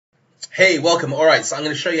Hey, welcome. All right, so I'm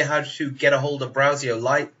going to show you how to get a hold of BrowSEO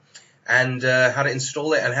Lite and how to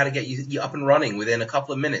install it and how to get you up and running within a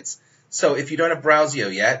couple of minutes. So if you don't have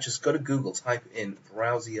BrowSEO yet, just go to Google, type in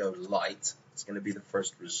BrowSEO Lite. It's going to be the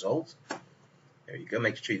first result. There you go.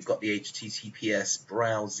 Make sure you've got the HTTPS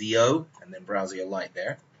BrowSEO and then BrowSEO Lite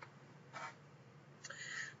there.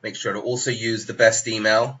 Make sure to also use the best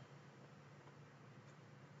email.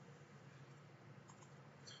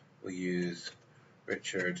 We'll use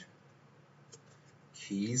Richard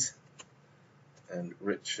Keys and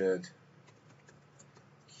Richard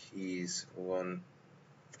Keys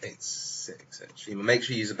 186 at Gmail. Make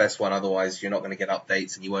sure you use the best one, otherwise you're not going to get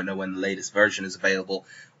updates and you won't know when the latest version is available.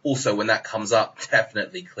 Also, when that comes up,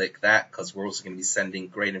 definitely click that, because we're also going to be sending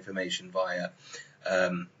great information via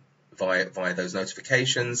those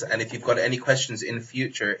notifications. And if you've got any questions in the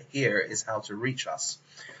future, here is how to reach us.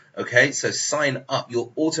 Okay, so sign up.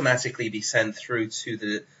 You'll automatically be sent through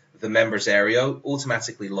to the members area,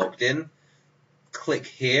 automatically logged in. Click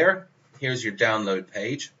here. Here's your download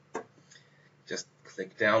page. Just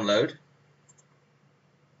click download.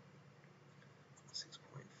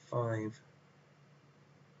 6.5.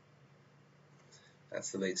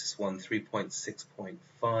 That's the latest one,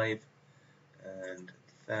 3.6.5. And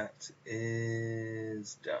that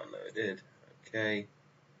is downloaded. Okay.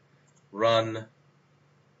 Run.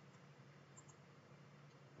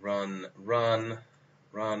 And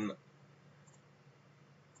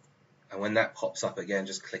when that pops up again,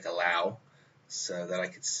 just click allow so that I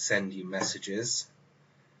could send you messages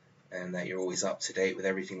and that you're always up to date with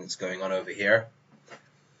everything that's going on over here.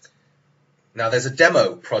 Now there's a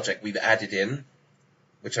demo project we've added in,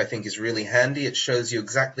 which I think is really handy. It shows you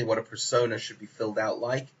exactly what a persona should be filled out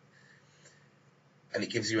like, and it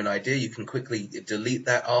gives you an idea. You can quickly delete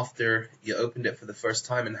that after you opened it for the first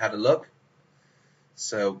time and had a look.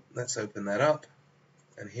 So let's open that up,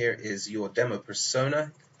 and here is your demo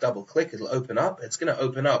persona. Double click, it'll open up. It's going to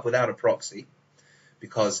open up without a proxy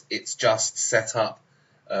because it's just set up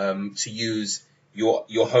to use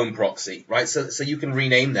your home proxy, right? So you can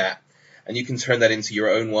rename that and you can turn that into your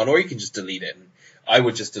own one, or you can just delete it. And I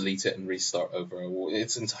would just delete it and restart over.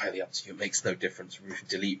 It's entirely up to you. It makes no difference.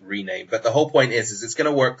 Delete, rename. But the whole point is it's going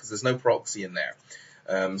to work because there's no proxy in there.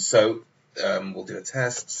 We'll do a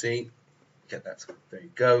test. See. Get that, there you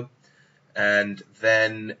go, and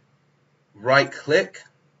then right click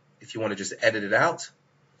if you want to just edit it out,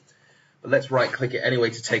 but let's right click it anyway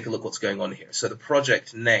to take a look what's going on here. So the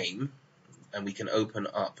project name, and we can open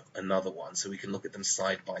up another one so we can look at them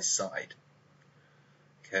side by side.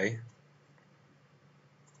 Okay,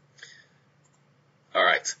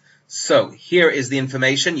 alright, so here is the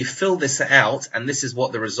information. You fill this out and this is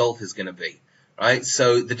what the result is going to be. Right,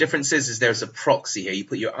 so the difference is there's a proxy here. You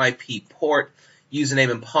put your IP port, username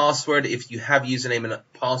and password. If you have username and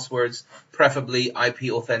passwords, preferably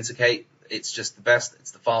IP authenticate. It's just the best. It's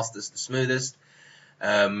the fastest, the smoothest.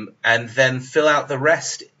 And then fill out the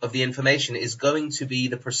rest of the information is going to be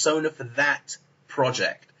the persona for that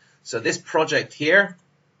project. So this project here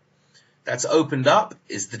that's opened up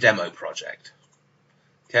is the demo project.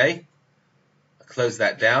 Okay, I'll close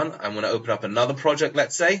that down. I'm going to open up another project,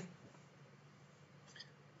 let's say.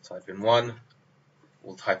 Type in 1,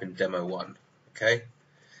 we'll type in demo 1, okay?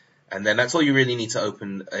 And then that's all you really need to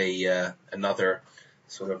open another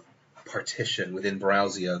sort of partition within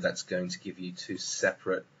BrowSEO that's going to give you two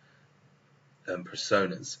separate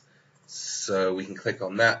personas. So we can click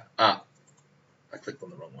on that. I clicked on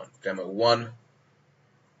the wrong one. Demo 1.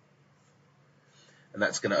 And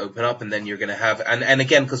that's going to open up, and then you're going to have, and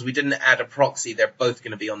again, because we didn't add a proxy, they're both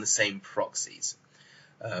going to be on the same proxies.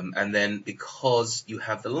 And then because you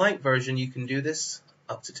have the Lite version, you can do this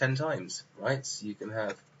up to 10 times, right? So you can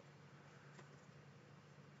have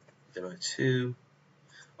demo 2.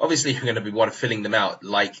 Obviously, you're going to be filling them out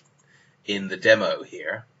like in the demo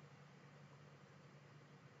here.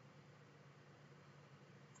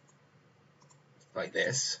 Like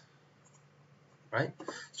this, right?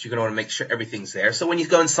 So you're going to want to make sure everything's there. So when you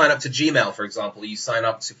go and sign up to Gmail, for example, or you sign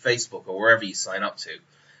up to Facebook or wherever you sign up to,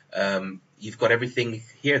 you've got everything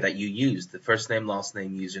here that you used, the first name, last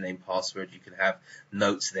name, username, password. You can have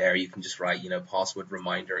notes there. You can just write, password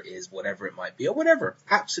reminder is whatever it might be, or whatever,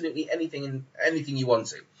 absolutely anything you want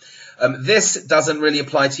to. This doesn't really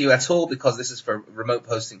apply to you at all because this is for remote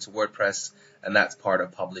posting to WordPress, and that's part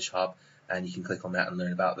of Publish Hub, and you can click on that and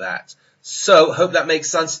learn about that. So hope that makes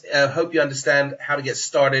sense. Hope you understand how to get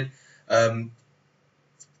started. Going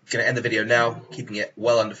to end the video now, keeping it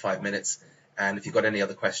well under 5 minutes. And if you've got any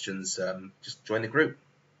other questions, just join the group.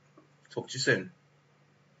 Talk to you soon.